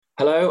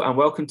Hello and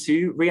welcome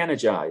to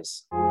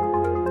ReEnergise.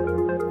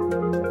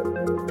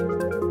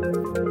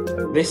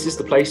 This is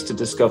the place to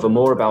discover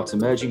more about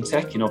emerging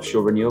tech in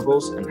offshore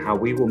renewables and how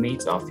we will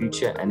meet our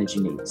future energy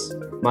needs.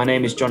 My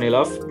name is Johnny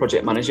Love,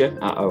 Project Manager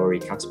at ORE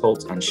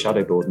Catapult and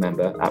Shadow Board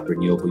Member at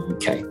Renewable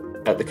UK.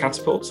 At the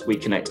Catapult, we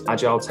connect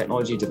agile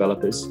technology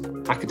developers,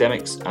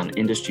 academics and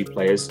industry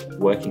players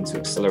working to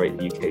accelerate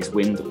the UK's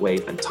wind,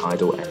 wave and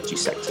tidal energy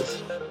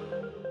sectors.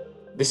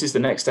 This is the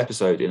next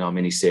episode in our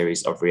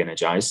mini-series of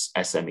ReEnergise,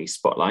 SME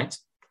Spotlight.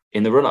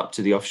 In the run-up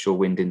to the offshore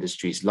wind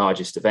industry's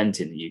largest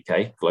event in the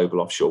UK,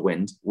 Global Offshore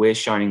Wind, we're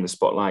shining the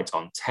spotlight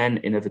on 10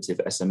 innovative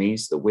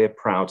SMEs that we're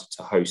proud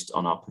to host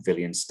on our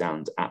pavilion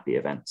stand at the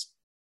event.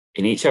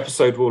 In each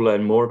episode, we'll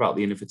learn more about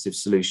the innovative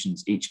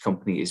solutions each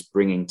company is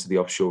bringing to the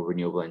offshore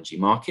renewable energy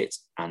market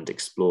and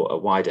explore a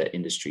wider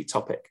industry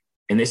topic.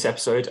 In this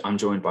episode, I'm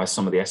joined by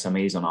some of the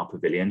SMEs on our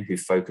pavilion who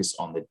focus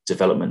on the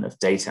development of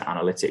data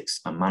analytics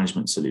and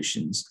management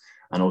solutions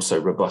and also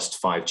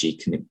robust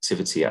 5G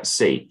connectivity at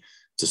sea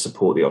to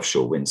support the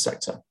offshore wind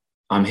sector.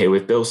 I'm here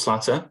with Bill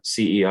Slatter,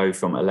 CEO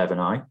from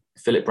 11i,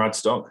 Philip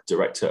Bradstock,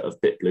 Director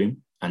of BitBloom,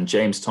 and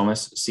James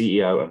Thomas,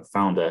 CEO and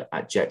founder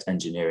at Jet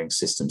Engineering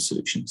System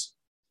Solutions.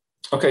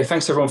 Okay,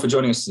 thanks everyone for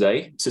joining us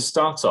today. To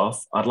start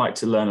off, I'd like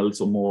to learn a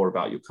little more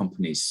about your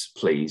companies,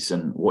 please,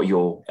 and what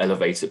your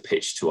elevator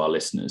pitch to our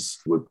listeners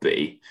would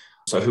be.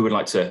 So who would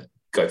like to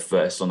go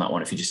first on that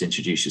one if you just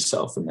introduce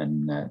yourself and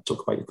then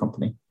talk about your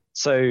company?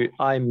 So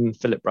I'm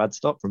Philip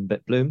Bradstock from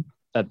BitBloom.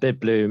 At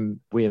BitBloom,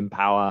 we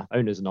empower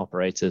owners and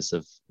operators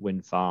of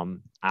wind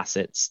farm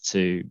assets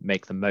to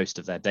make the most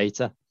of their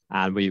data.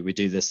 And we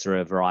do this through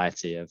a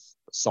variety of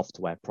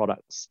software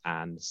products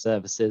and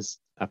services.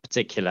 A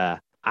particular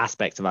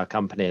aspect of our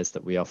company is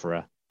that we offer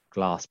a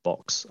glass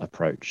box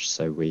approach.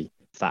 So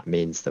that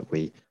means that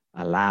we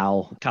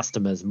allow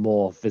customers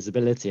more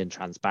visibility and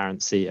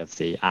transparency of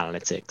the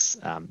analytics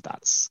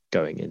that's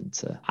going in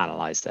to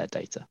analyze their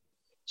data.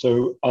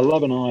 So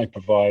 11i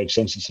provide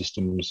sensor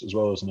systems as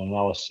well as an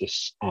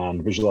analysis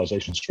and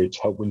visualization suite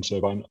to help wind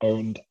turbine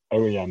owned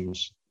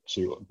OEMs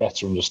to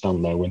better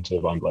understand their wind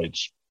turbine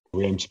blades.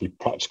 We aim to be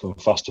practical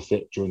and fast to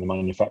fit during the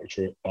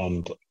manufacture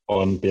and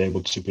be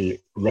able to be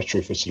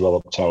retrofitted while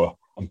up tower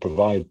and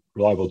provide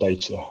reliable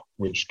data,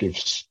 which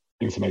gives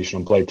information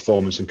on blade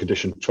performance and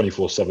condition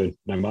 24/7,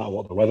 no matter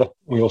what the weather.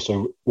 We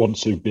also want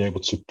to be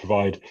able to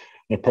provide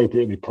an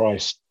appropriately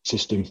priced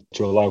system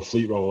to allow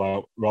fleet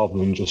rollout rather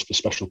than just for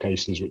special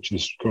cases, which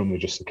is currently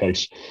just the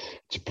case,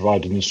 to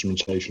provide an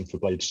instrumentation for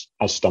blades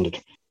as standard.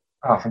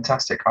 Oh,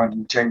 fantastic.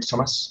 I'm James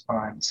Thomas.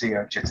 I'm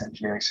CEO of Jet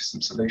Engineering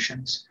System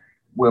Solutions.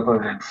 We're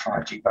building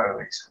 5G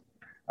buoys.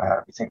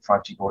 We think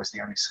 5G buoy is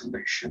the only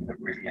solution that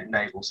really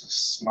enables a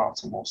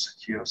smarter, more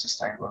secure,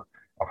 sustainable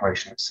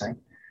operation at sea.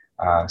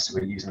 So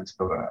we're using it to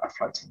build a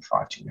floating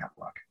 5G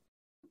network.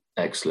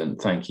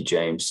 Excellent. Thank you,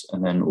 James.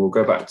 And then we'll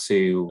go back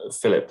to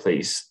Philip,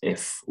 please,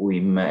 if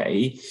we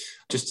may,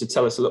 just to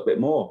tell us a little bit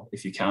more,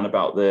 if you can,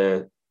 about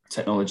the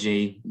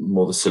technology,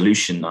 more the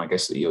solution, I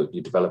guess, that you're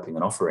developing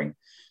and offering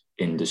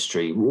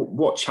industry.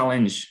 What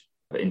challenge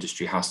the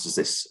industry has does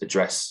this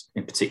address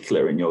in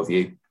particular, in your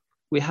view?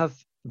 We have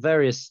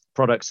various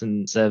products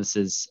and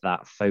services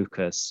that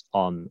focus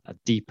on a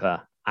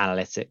deeper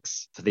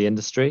analytics for the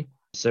industry.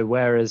 So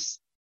whereas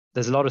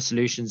there's a lot of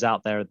solutions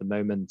out there at the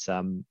moment,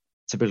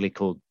 typically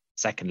called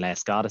second layer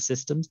SCADA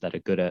systems that are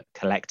good at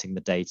collecting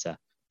the data,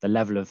 the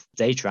level of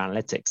data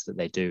analytics that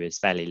they do is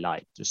fairly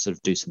light, just sort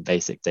of do some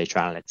basic data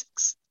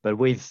analytics. But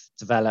we've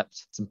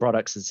developed some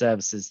products and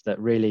services that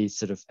really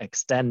sort of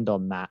extend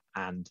on that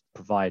and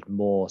provide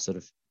more sort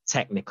of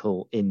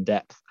technical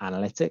in-depth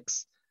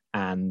analytics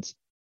and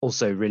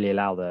also really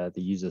allow the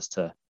users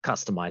to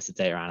customize the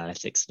data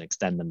analytics and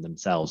extend them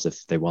themselves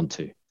if they want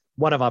to.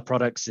 One of our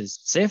products is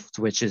Sift,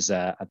 which is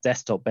a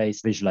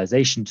desktop-based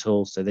visualization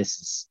tool. So this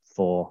is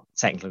for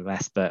technical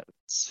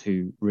experts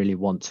who really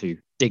want to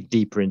dig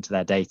deeper into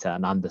their data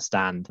and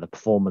understand the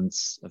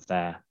performance of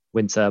their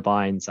wind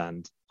turbines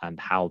and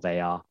how they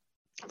are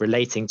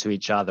relating to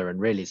each other and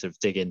really sort of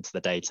dig into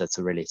the data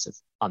to really sort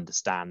of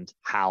understand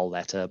how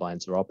their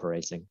turbines are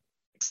operating.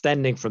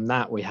 Extending from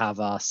that, we have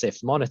our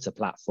Sift Monitor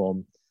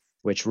platform,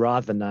 which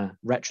rather than a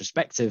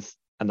retrospective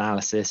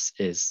analysis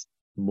is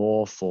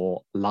more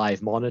for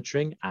live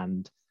monitoring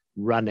and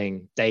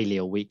running daily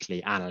or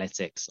weekly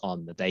analytics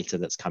on the data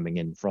that's coming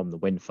in from the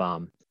wind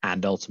farm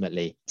and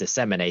ultimately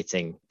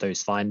disseminating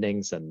those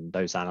findings and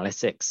those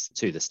analytics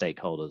to the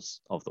stakeholders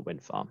of the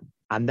wind farm.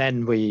 And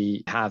then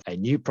we have a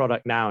new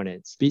product now in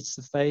its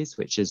beta phase,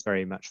 which is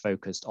very much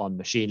focused on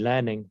machine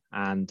learning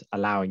and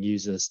allowing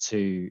users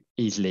to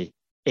easily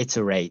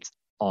iterate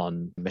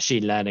on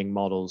machine learning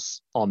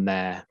models on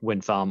their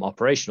wind farm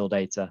operational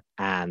data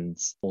and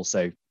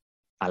also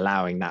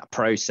allowing that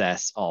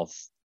process of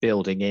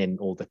building in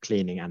all the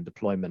cleaning and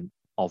deployment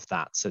of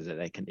that so that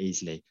they can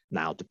easily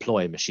now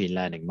deploy machine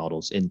learning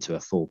models into a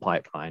full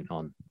pipeline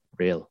on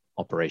real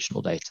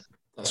operational data.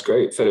 That's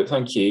great, Philip.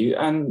 Thank you.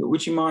 And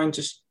would you mind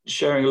just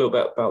sharing a little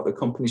bit about the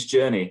company's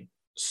journey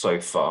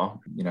so far,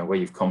 where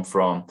you've come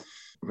from,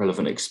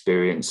 relevant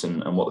experience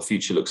and what the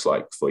future looks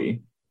like for you?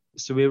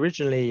 So we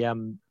originally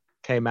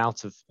came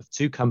out of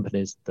two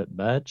companies that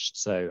merged.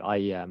 So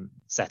I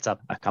set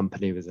up a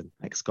company with an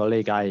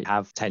ex-colleague. I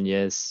have 10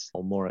 years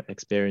or more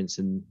experience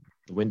in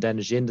the wind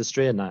energy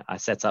industry, and I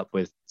set up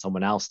with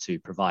someone else to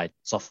provide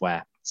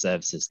software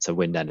services to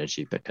wind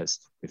energy because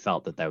we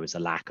felt that there was a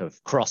lack of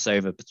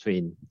crossover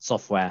between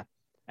software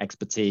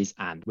expertise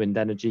and wind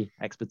energy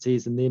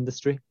expertise in the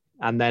industry.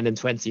 And then in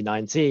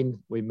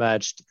 2019, we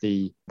merged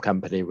the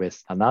company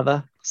with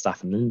another,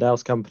 Staff and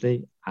Lindell's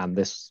company, and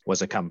this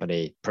was a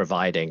company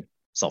providing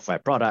software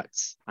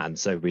products. And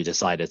so we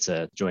decided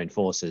to join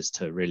forces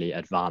to really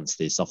advance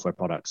these software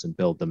products and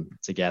build them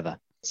together.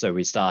 So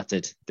we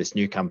started this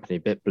new company,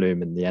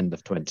 BitBloom, in the end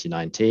of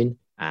 2019,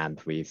 and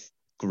we've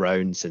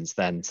grown since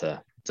then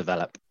to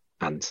develop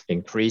and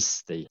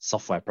increase the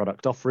software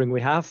product offering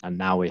we have. And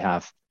now we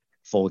have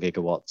 4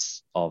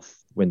 gigawatts of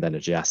wind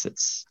energy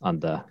assets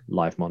under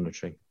live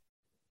monitoring.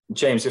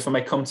 James, if I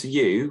may come to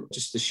you,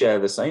 just to share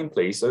the same,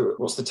 please. So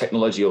what's the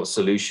technology or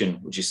solution,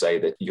 would you say,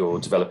 that you're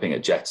developing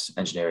at Jet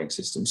Engineering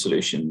System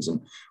Solutions, and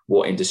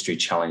what industry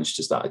challenge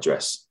does that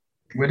address?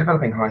 We're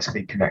developing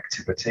high-speed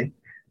connectivity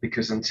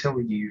because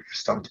until you've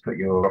started to put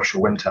your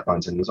offshore wind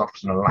turbines in, there's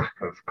often a lack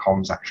of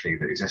comms actually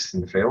that exists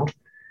in the field.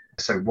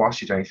 So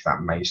whilst you're going through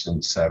that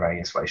maintenance, survey,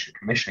 installation,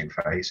 commissioning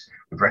phase,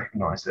 we've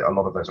recognised that a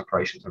lot of those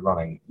operations are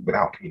running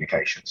without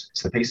communications.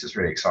 So the piece that's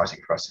really exciting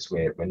for us is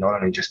we're not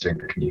only just doing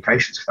the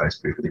communications for those,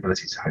 but we've got the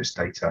ability to host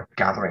data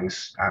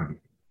gatherings,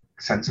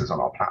 sensors on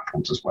our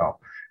platforms as well.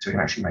 So we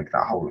can actually make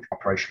that whole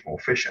operation more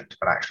efficient,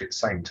 but actually at the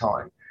same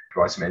time,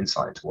 provide some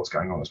insight into what's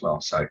going on as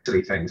well. So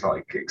silly things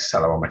like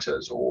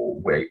accelerometers or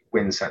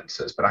wind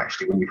sensors, but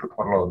actually when you put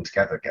quite a lot of them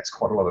together, it gets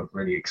quite a lot of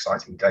really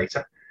exciting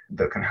data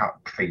that can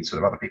help feed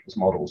sort of other people's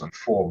models and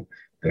form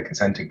the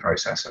consenting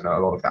process. And a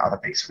lot of that other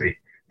piece will be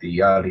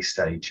the early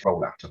stage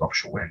rollout of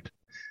offshore wind.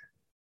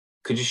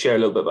 Could you share a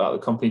little bit about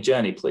the company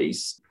journey,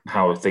 please?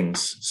 How have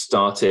things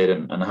started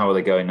and how are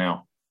they going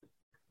now?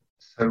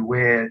 So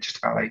we're just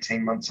about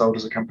 18 months old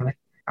as a company.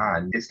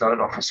 And it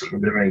started off as sort of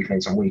a bit of an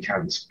evenings and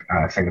weekends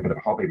thing, a bit of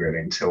a hobby really,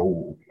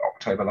 until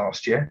October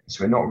last year.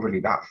 So we're not really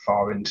that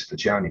far into the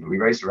journey, but we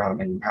raised around £1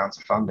 million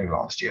of funding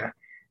last year.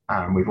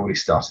 And we've already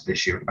started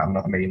this year with about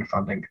another $1 million of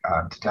funding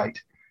to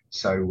date.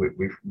 So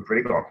we've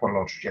really got quite a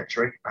lot of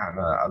trajectory and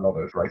a lot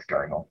of growth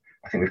going on.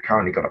 I think we've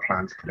currently got a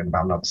plan to put in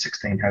about another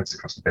 16 heads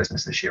across the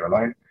business this year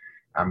alone.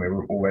 And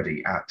we're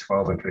already at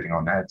 12, including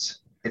our NEDs.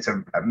 It's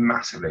a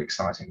massively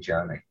exciting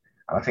journey.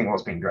 And I think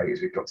what's been great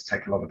is we've got to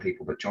take a lot of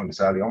people that joined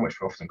us early on, which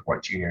were often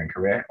quite junior in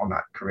career, on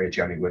that career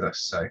journey with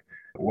us. So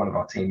one of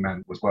our team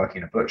men was working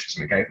in a butcher's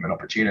and we gave them an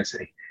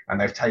opportunity. And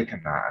they've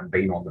taken that and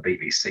been on the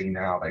BBC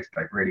now. They've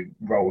really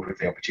rolled with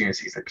the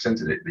opportunities. They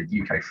presented it at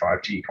the UK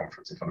 5G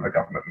conference in front of a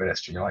government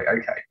minister. And you're like,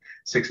 okay,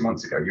 6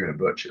 months ago, you're in a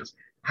butcher's.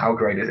 How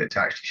great is it to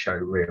actually show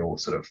real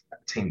sort of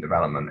team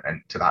development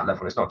and to that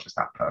level? It's not just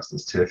that person,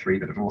 it's 2 or 3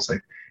 that have also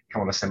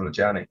come on a similar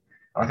journey.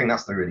 And I think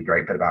that's the really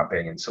great bit about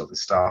being in sort of the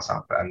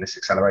startup and this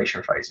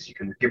acceleration phase is you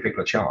can give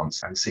people a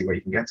chance and see where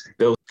you can get to.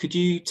 Bill, could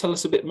you tell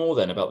us a bit more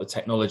then about the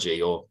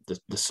technology or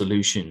the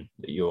solution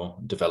that you're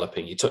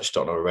developing? You touched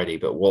on already,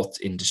 but what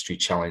industry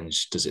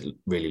challenge does it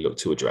really look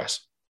to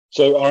address?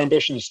 So our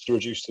ambition is to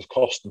reduce the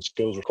cost and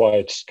skills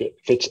required to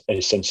fit a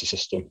sensor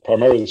system,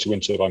 primarily to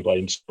wind turbine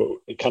blades, but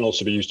it can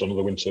also be used on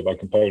other wind turbine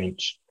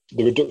components.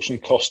 The reduction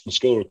in cost and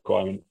skill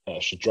requirement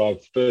should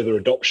drive further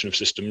adoption of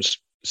systems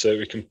so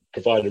we can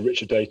provide a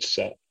richer data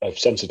set of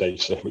sensor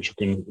data, which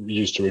we can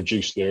use to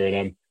reduce the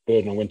O&M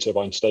burden on wind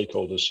turbine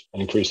stakeholders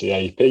and increase the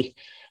AEP,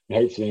 and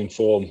hopefully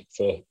inform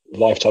for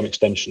lifetime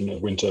extension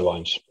of wind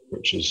turbines,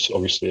 which is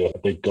obviously a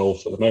big goal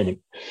for the moment.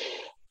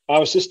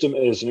 Our system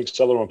is an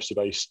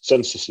accelerometer-based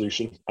sensor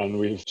solution, and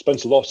we've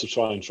spent a lot of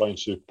time trying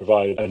to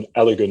provide an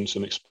elegant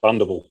and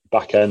expandable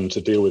back end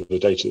to deal with the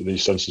data that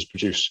these sensors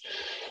produce.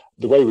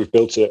 The way we've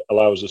built it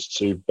allows us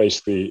to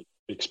basically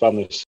expand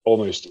this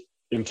almost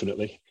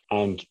infinitely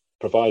and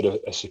provide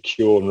a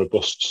secure and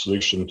robust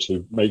solution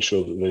to make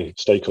sure that the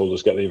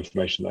stakeholders get the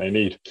information they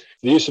need.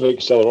 The use of an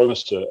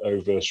accelerometer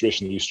over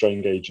traditionally used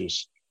strain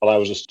gauges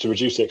allows us to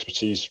reduce the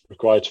expertise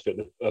required to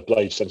fit a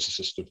blade sensor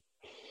system.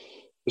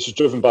 This was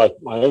driven by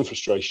my own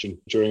frustration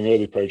during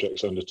early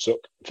projects I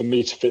undertook. For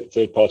me to fit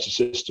third-party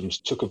systems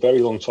took a very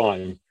long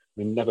time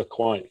and never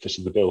quite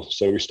fitted the bill.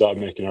 So we started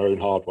making our own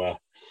hardware.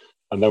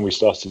 And then we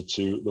started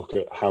to look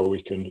at how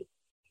we can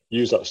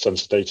use that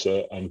sensor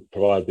data and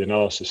provide the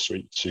analysis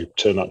suite to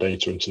turn that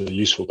data into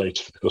useful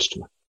data for the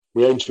customer.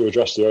 We aim to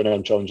address the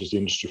O&M challenges the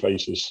industry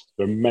faces.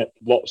 There are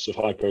lots of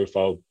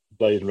high-profile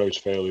blade and rotor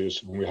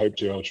failures, and we hope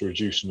to be able to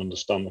reduce and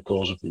understand the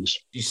cause of these.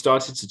 You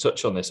started to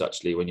touch on this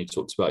actually when you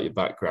talked about your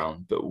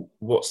background, but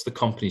what's the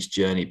company's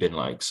journey been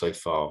like so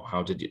far?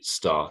 How did it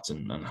start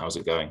and how's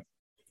it going?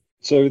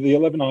 So the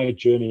 11i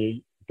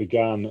journey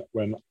began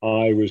when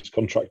I was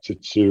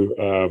contracted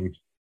to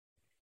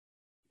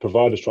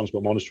provide a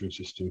transport monitoring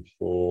system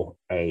for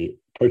a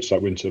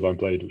prototype wind turbine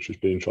blade, which was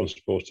being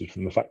transported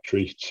from the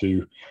factory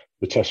to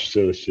the test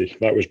facility.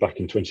 That was back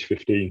in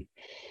 2015.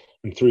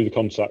 And through the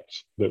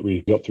contact that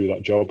we got through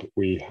that job,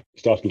 we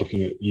started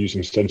looking at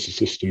using sensor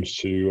systems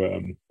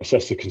to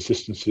assess the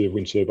consistency of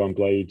wind turbine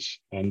blades.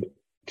 And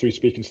through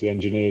speaking to the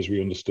engineers,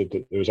 we understood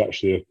that there was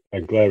actually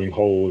a glaring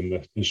hole in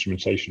the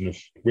instrumentation of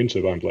wind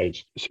turbine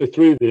blades. So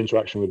through the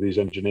interaction with these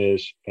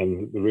engineers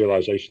and the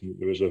realization that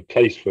there was a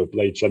place for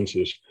blade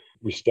sensors,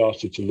 we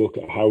started to look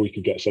at how we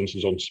could get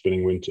sensors on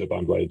spinning wind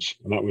turbine blades.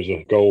 And that was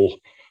a goal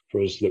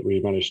for us that we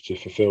managed to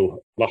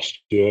fulfill last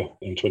year.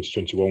 In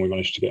 2021, we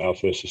managed to get our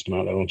first system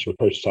out there onto a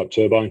prototype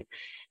turbine.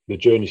 The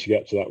journey to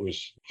get to that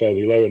was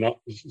fairly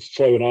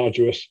slow and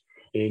arduous.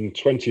 In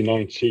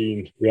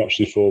 2019, we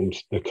actually formed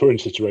the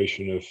current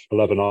iteration of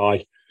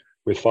 11i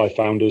with 5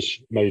 founders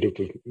made up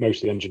of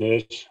mostly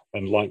engineers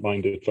and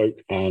like-minded folk,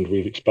 and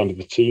we've expanded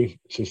the team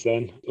since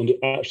then.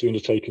 Actually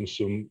undertaken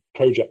some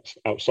projects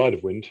outside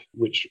of wind,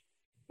 which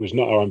was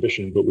not our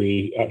ambition, but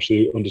we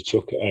actually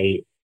undertook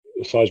a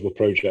sizable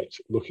project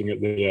looking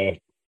at the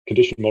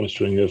condition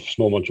monitoring of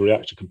small modular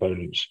reactor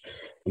components,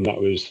 and that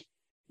was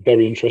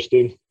very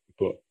interesting,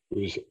 but it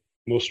was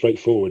more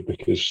straightforward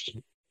because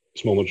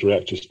small modular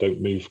reactors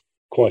don't move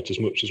quite as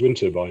much as wind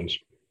turbines.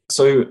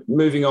 So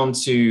moving on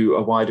to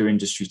a wider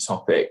industry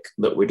topic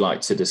that we'd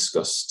like to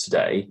discuss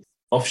today,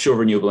 offshore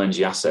renewable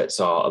energy assets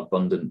are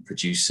abundant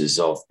producers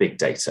of big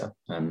data,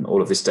 and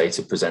all of this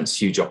data presents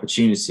huge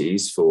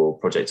opportunities for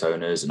project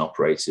owners and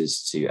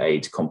operators to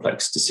aid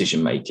complex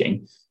decision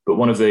making. But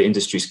one of the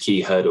industry's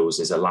key hurdles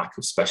is a lack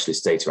of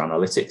specialist data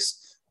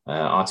analytics,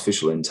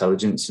 artificial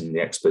intelligence, and the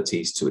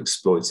expertise to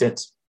exploit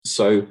it.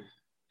 So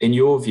in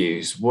your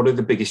views, what are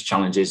the biggest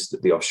challenges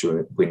that the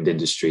offshore wind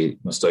industry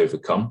must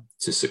overcome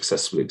to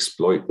successfully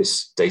exploit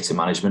this data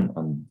management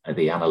and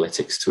the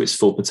analytics to its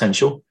full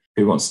potential?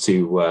 Who wants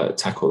to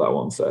tackle that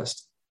one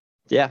first?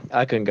 Yeah,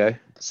 I can go.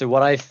 So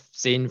what I've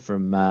seen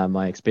from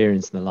my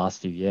experience in the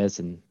last few years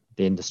in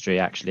the industry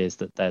actually is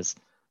that there's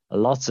a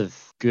lot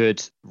of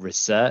good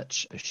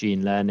research,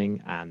 machine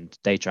learning and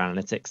data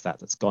analytics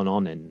that's gone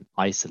on in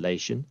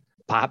isolation.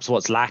 Perhaps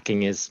what's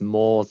lacking is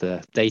more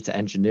the data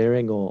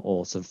engineering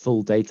or sort of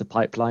full data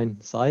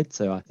pipeline side.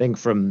 So I think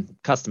from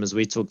customers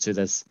we talk to,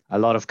 there's a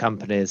lot of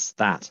companies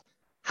that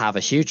have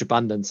a huge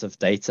abundance of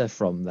data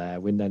from their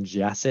wind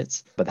energy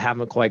assets, but they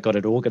haven't quite got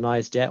it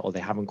organized yet, or they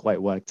haven't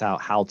quite worked out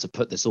how to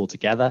put this all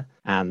together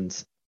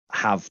and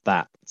have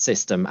that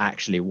system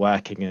actually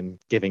working and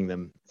giving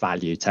them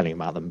value, telling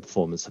them about the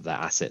performance of their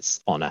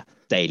assets on a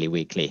daily,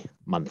 weekly,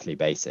 monthly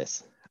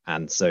basis.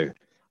 And so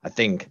I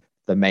think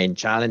the main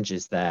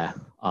challenges there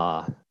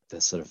are the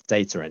sort of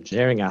data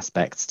engineering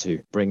aspects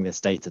to bring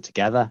this data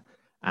together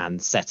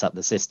and set up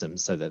the system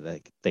so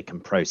that they can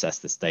process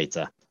this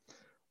data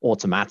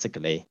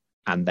automatically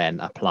and then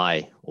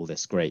apply all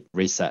this great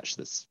research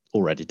that's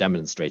already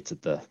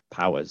demonstrated the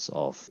powers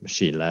of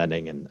machine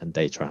learning and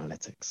data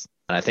analytics.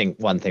 And I think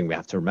one thing we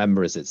have to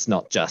remember is it's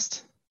not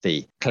just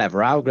the clever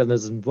algorithms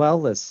as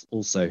well. There's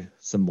also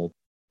some more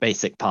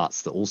basic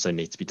parts that also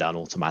need to be done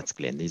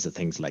automatically. And these are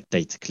things like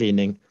data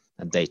cleaning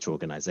and data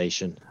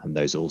organization. And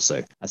those are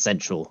also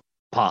essential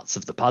parts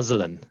of the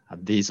puzzle. And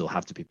these will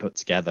have to be put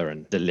together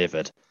and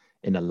delivered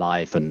in a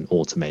live and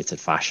automated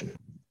fashion.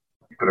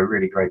 You've got a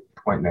really great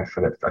point there,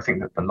 Philip. I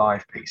think that the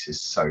live piece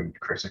is so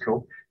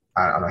critical.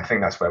 And I think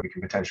that's where we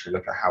can potentially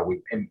look at how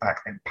we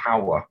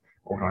empower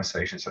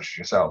organizations such as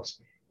yourselves.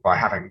 By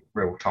having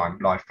real-time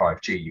live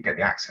 5G, you get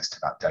the access to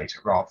that data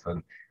rather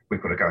than we've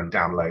got to go and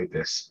download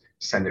this,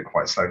 send it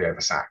quite slowly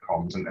over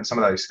SATCOMs and some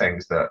of those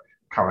things that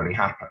currently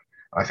happen.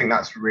 I think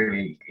that's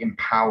really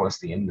empowers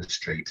the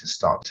industry to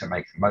start to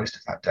make the most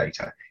of that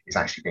data, is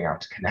actually being able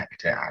to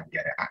connect it and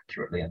get it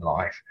accurately and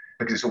live.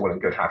 Because it's all well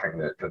and good having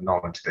the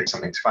knowledge that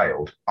something's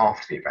failed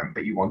after the event,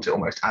 but you want it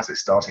almost as it's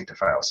starting to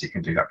fail. So you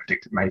can do that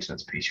predictive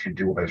maintenance piece. You can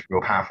do all those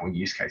real powerful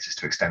use cases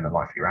to extend the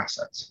life of your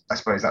assets. I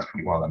suppose that's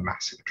probably one of the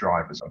massive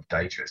drivers of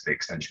data is the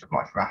extension of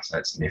life of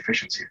assets and the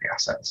efficiency of the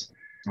assets,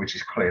 which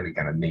is clearly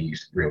going to need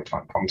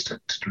real-time comms to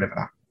deliver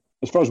that.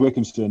 As far as we're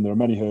concerned, there are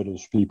many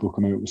hurdles for people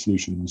coming up with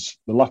solutions.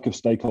 The lack of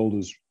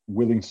stakeholders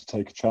willing to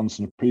take a chance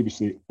on a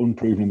previously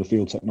unproven in the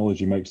field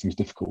technology makes things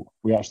difficult.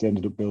 We actually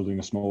ended up building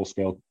a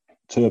small-scale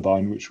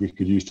turbine which we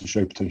could use to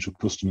show potential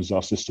customers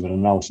our system and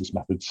analysis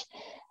methods,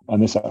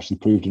 and this actually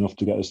proved enough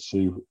to get us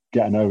to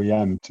get an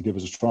OEM to give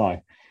us a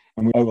try,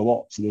 and we owe a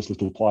lot to this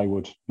little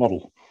plywood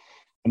model.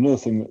 Another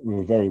thing that we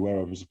were very aware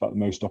of is the fact that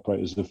most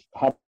operators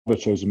have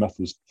chosen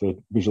methods for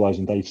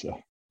visualizing data.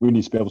 We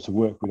need to be able to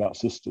work with that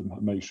system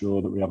and make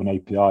sure that we have an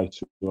API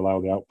to allow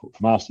the output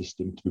from our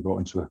system to be brought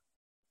into a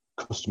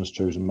customer's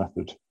chosen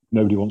method.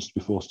 Nobody wants to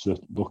be forced to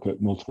look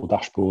at multiple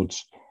dashboards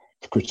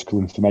for critical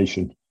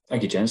information.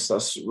 Thank you, James.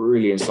 That's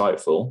really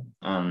insightful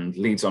and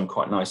leads on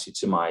quite nicely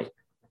to my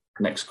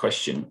next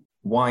question.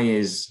 Why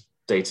is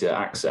data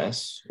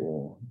access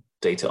or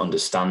data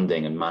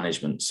understanding and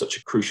management such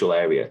a crucial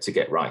area to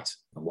get right?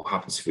 And what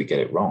happens if we get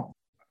it wrong?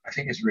 I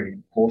think it's really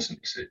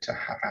important to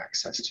have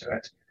access to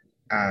it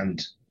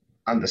and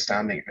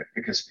understanding of it,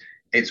 because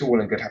it's all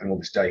and good having all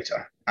this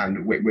data,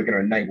 and we're going to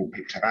enable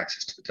people to have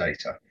access to the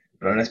data.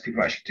 But unless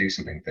people actually do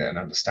something with it and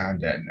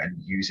understand it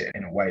and use it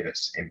in a way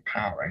that's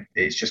empowering,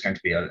 it's just going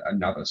to be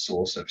another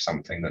source of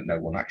something that no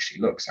one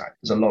actually looks at.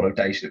 There's a lot of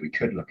data that we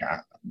could look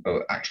at,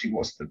 but actually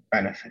what's the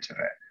benefit of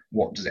it?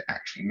 What does it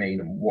actually mean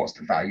and what's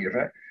the value of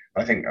it?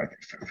 I think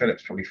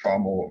Philip's probably far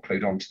more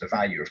clued on to the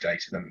value of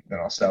data than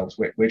ourselves.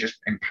 We're just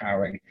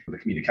empowering the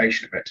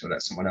communication of it to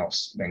let someone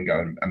else then go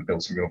and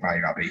build some real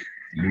value out of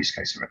the use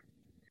case of it.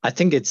 I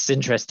think it's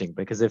interesting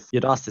because if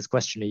you'd asked this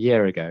question a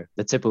year ago,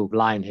 the typical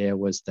line here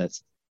was that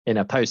in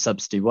a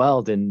post-subsidy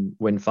world in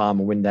wind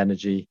farm or wind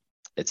energy,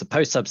 it's a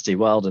post-subsidy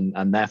world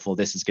and therefore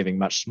this is giving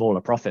much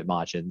smaller profit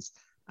margins.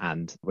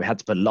 And we had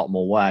to put a lot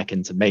more work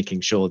into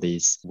making sure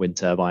these wind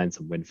turbines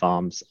and wind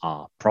farms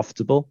are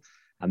profitable.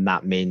 And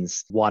that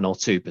means 1 or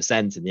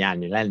 2% in the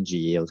annual energy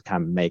yield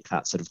can make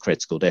that sort of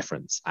critical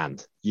difference.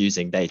 And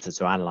using data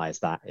to analyze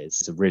that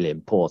is a really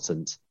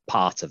important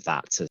part of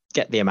that, to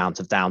get the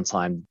amount of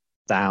downtime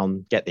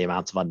down, get the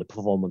amount of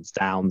underperformance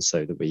down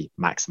so that we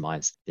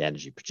maximize the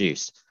energy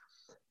produced.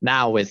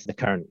 Now with the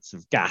current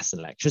sort of gas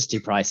and electricity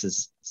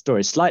prices, the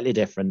story is slightly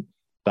different,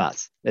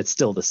 but it's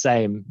still the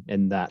same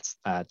in that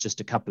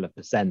just a couple of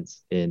percent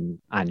in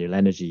annual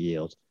energy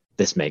yield,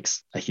 this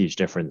makes a huge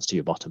difference to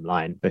your bottom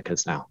line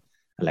because now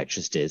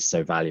electricity is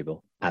so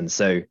valuable. And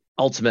so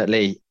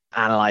ultimately,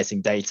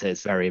 analyzing data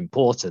is very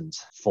important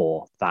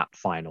for that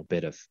final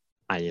bit of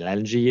annual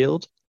energy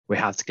yield. We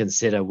have to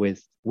consider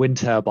with wind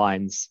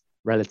turbines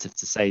relative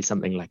to, say,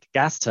 something like a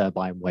gas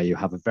turbine, where you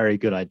have a very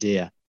good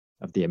idea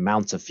of the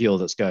amount of fuel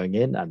that's going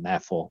in, and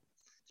therefore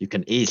you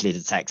can easily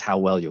detect how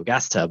well your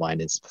gas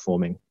turbine is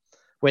performing.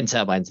 Wind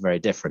turbines are very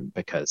different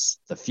because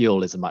the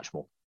fuel is a much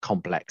more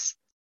complex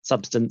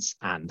substance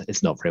and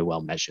it's not very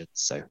well measured.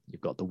 So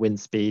you've got the wind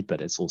speed,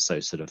 but it's also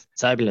sort of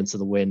turbulence of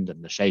the wind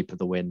and the shape of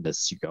the wind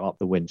as you go up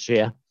the wind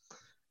shear.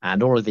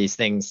 And all of these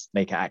things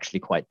make it actually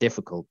quite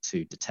difficult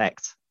to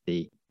detect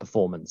the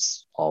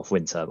performance of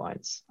wind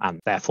turbines. And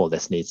therefore,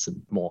 this needs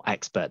some more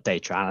expert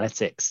data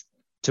analytics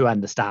to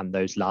understand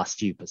those last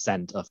few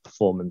percent of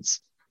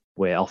performance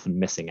we're often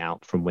missing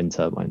out from wind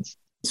turbines.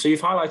 So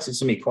you've highlighted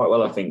to me quite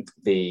well, I think,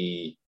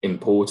 the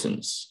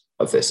importance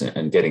of this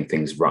and getting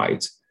things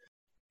right.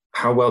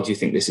 How well do you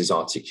think this is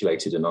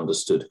articulated and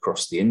understood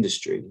across the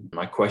industry?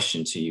 My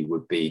question to you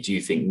would be, do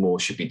you think more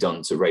should be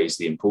done to raise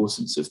the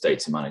importance of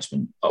data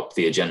management up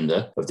the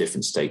agenda of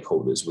different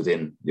stakeholders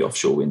within the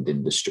offshore wind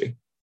industry?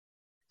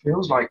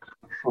 Feels like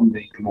from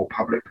the more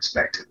public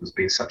perspective, there's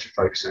been such a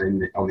focus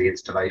on the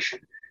installation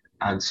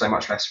and so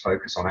much less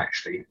focus on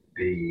actually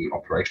the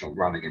operational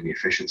running and the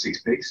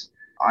efficiencies piece.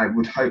 I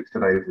would hope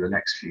that over the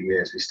next few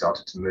years, we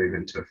started to move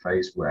into a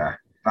phase where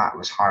that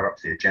was higher up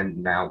the agenda.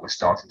 Now we're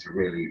starting to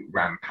really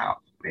ramp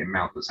up the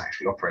amount that's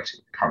actually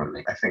operating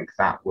currently. I think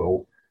that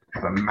will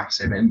have a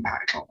massive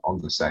impact on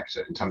the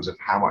sector in terms of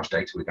how much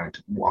data we're going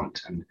to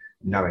want, and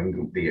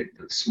knowing the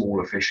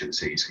small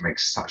efficiencies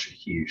makes such a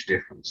huge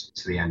difference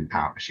to the end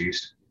power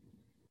produced.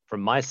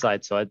 From my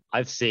side, so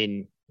I've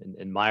seen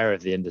in my area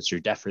of the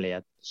industry definitely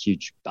a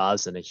huge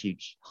buzz and a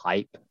huge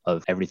hype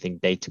of everything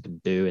data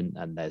can do.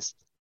 And there's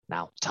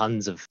now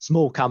tons of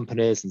small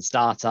companies and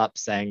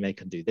startups saying they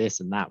can do this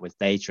and that with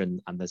data.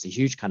 And there's a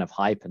huge kind of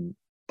hype and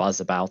buzz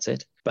about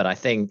it. But I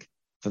think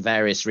for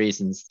various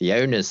reasons, the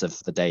owners of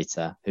the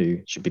data who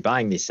should be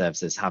buying these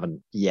services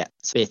haven't yet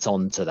bit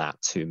onto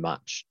that too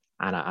much.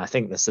 And I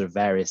think there's sort of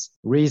various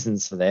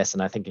reasons for this.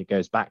 And I think it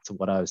goes back to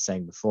what I was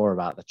saying before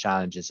about the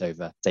challenges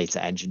over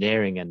data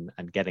engineering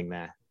and getting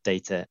their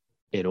data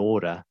in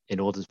order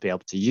to be able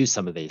to use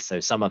some of these. So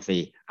some of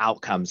the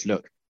outcomes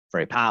look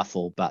very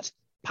powerful, but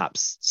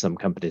perhaps some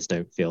companies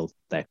don't feel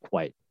they're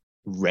quite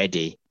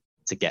ready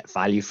to get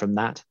value from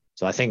that.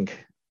 So I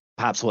think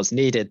perhaps what's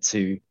needed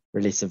to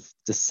really sort of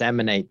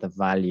disseminate the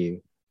value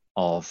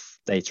of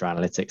data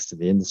analytics to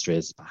the industry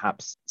is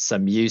perhaps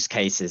some use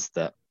cases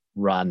that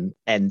run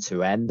end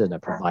to end and are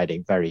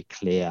providing very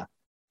clear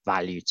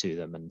value to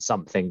them, and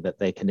something that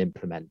they can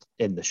implement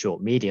in the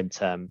short medium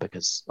term,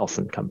 because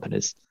often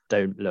companies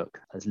don't look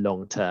as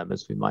long term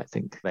as we might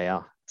think they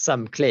are.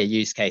 Some clear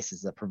use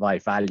cases that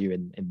provide value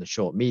in the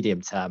short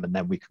medium term, and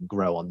then we can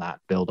grow on that,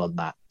 build on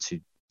that to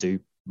do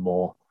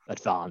more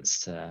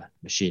advanced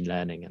machine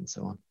learning and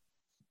so on.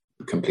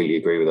 Completely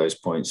agree with those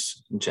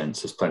points,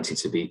 gents. There's plenty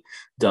to be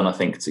done, I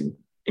think, to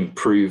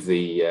improve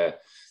the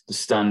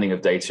standing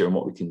of data and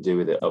what we can do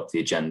with it up the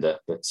agenda,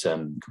 but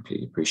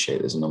completely appreciate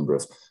there's a number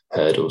of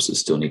hurdles that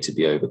still need to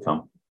be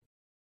overcome.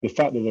 The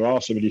fact that there are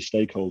so many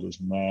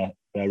stakeholders and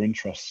their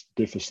interests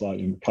differ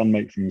slightly can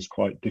make things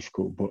quite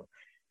difficult, but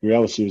the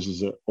reality is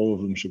that all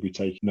of them should be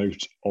taking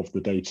note of the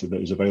data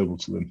that is available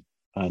to them,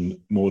 and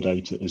more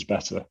data is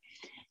better.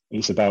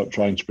 It's about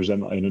trying to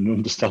present that in an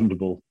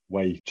understandable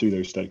way to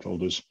those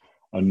stakeholders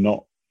and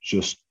not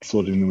just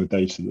flooding them with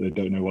data that they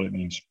don't know what it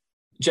means.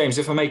 James,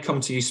 if I may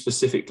come to you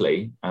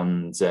specifically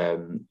and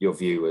your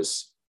view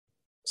as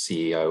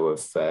CEO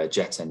of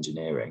Jet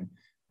Engineering,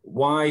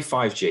 why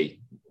 5G?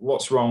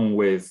 What's wrong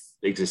with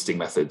existing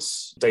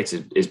methods?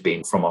 Data is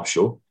being from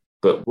offshore,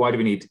 but why do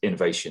we need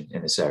innovation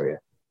in this area?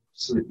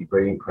 Absolutely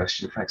brilliant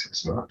question. Thanks ever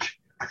so much.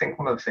 I think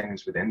one of the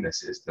things within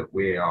this is that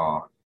we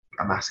are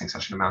amassing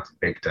such an amount of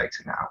big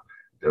data now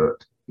that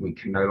we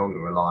can no longer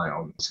rely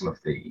on some of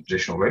the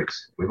traditional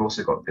routes. We've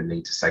also got the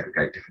need to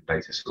segregate different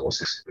data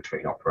sources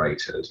between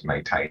operators,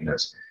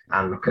 maintainers,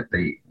 and look at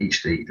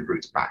each of the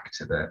routes back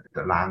to the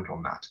land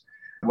on that.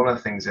 One of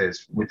the things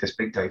is with this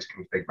big data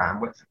comes big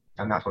bandwidth,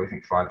 and that's why we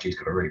think 5G's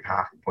got a really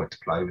powerful point to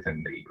play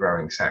within the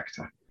growing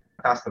sector.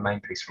 That's the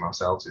main piece from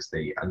ourselves, is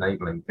the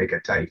enabling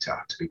bigger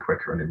data to be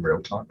quicker and in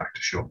real time back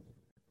to shore.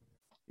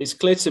 It's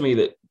clear to me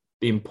that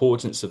the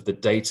importance of the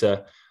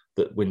data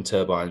that wind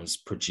turbines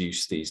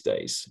produce these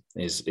days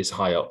is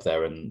high up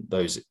there, and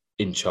those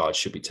in charge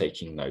should be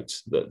taking note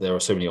that there are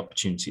so many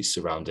opportunities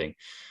surrounding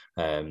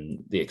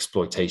the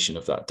exploitation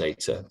of that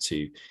data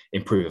to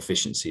improve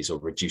efficiencies or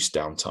reduce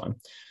downtime.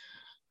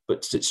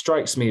 But it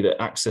strikes me that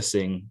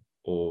accessing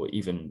or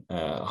even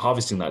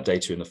harvesting that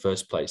data in the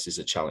first place is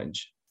a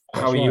challenge.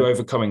 How are you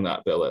overcoming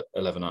that, Bill, at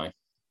 11i?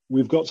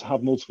 We've got to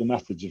have multiple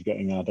methods of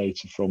getting our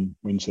data from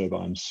wind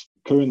turbines.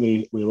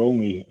 Currently, we're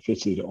only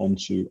fitted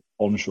onto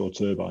onshore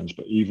turbines,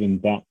 but even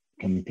that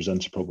can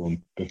present a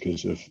problem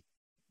because of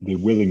the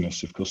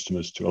willingness of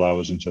customers to allow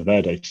us into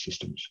their data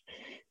systems.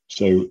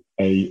 So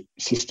a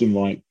system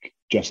like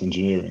Jet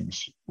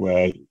Engineering's,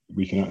 where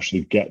we can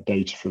actually get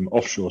data from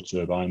offshore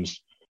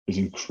turbines, is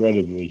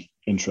incredibly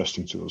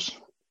interesting to us.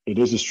 It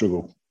is a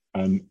struggle,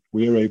 and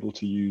we are able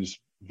to use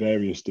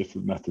various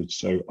different methods.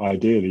 So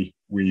ideally,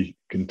 we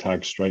can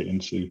tag straight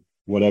into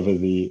whatever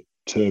the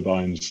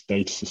turbine's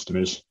data system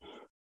is.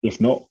 If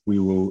not, we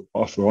will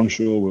offer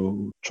onshore.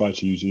 We'll try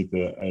to use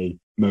either a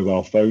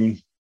mobile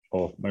phone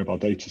or mobile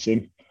data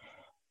SIM,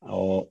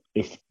 or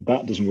if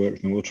that doesn't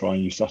work, then we'll try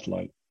and use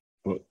satellite.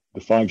 But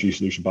the 5G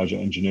solution by Jet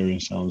Engineering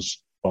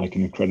sounds like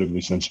an incredibly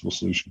sensible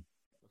solution.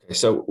 Okay,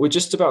 so we're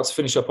just about to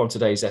finish up on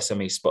today's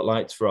SME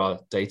Spotlight for our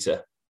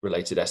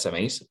data-related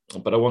SMEs,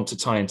 but I want to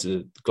tie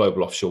into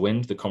Global Offshore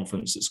Wind, the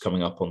conference that's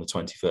coming up on the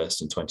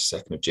 21st and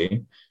 22nd of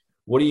June.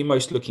 What are you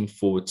most looking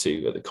forward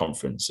to at the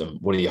conference,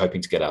 and what are you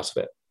hoping to get out of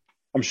it?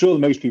 I'm sure that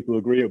most people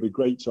agree it'll be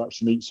great to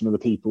actually meet some of the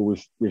people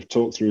we've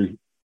talked through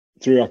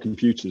our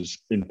computers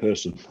in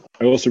person.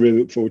 I also really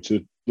look forward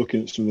to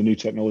looking at some of the new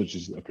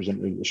technologies that are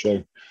presented at the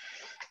show,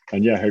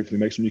 and hopefully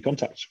make some new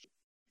contacts.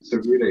 So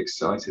really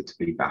excited to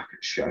be back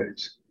at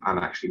shows and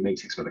actually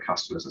meeting some of the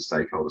customers and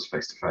stakeholders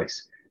face to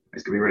face.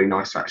 It's going to be really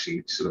nice to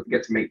actually sort of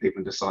get to meet people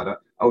and decide,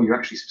 oh, you're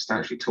actually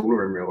substantially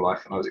taller in real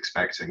life than I was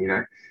expecting.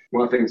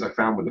 One of the things I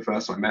found when the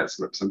first time I met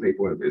some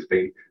people has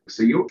been,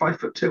 so you're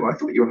 5'2". I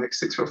thought you were like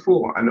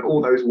 6'4", and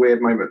all those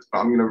weird moments.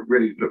 But I'm going to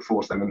really look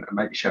forward to them and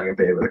maybe sharing a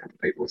beer with a couple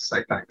of people to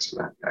say thanks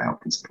for their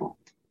help and support.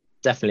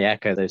 Definitely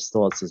echo those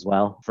thoughts as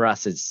well. For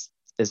us, it's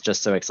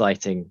just so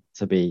exciting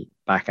to be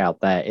back out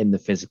there in the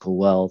physical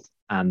world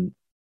and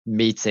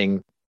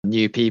meeting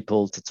new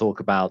people to talk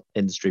about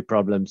industry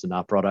problems and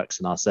our products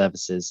and our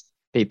services,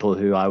 people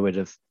who I would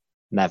have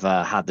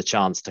never had the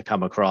chance to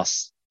come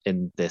across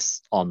in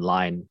this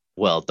online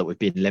world that we've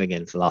been living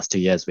in for the last 2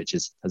 years, which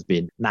has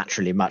been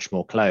naturally much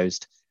more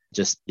closed.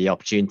 Just the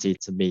opportunity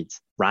to meet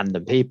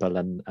random people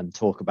and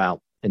talk about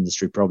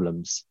industry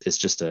problems is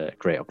just a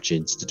great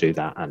opportunity to do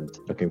that, and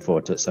looking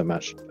forward to it so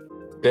much.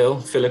 Bill,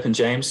 Philip and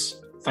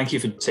James, thank you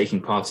for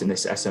taking part in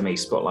this SME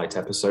Spotlight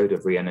episode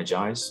of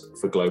ReEnergise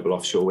for Global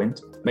Offshore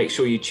Wind. Make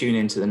sure you tune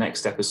in to the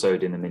next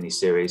episode in the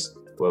mini-series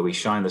where we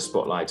shine the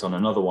spotlight on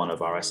another one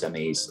of our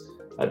SMEs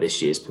at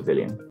this year's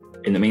pavilion.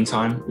 In the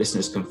meantime,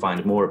 listeners can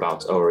find more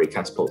about ORE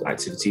Catapult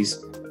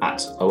activities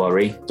at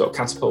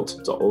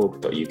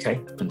ore.catapult.org.uk,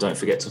 and don't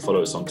forget to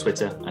follow us on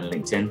Twitter and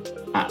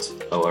LinkedIn at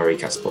ORE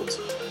Catapult.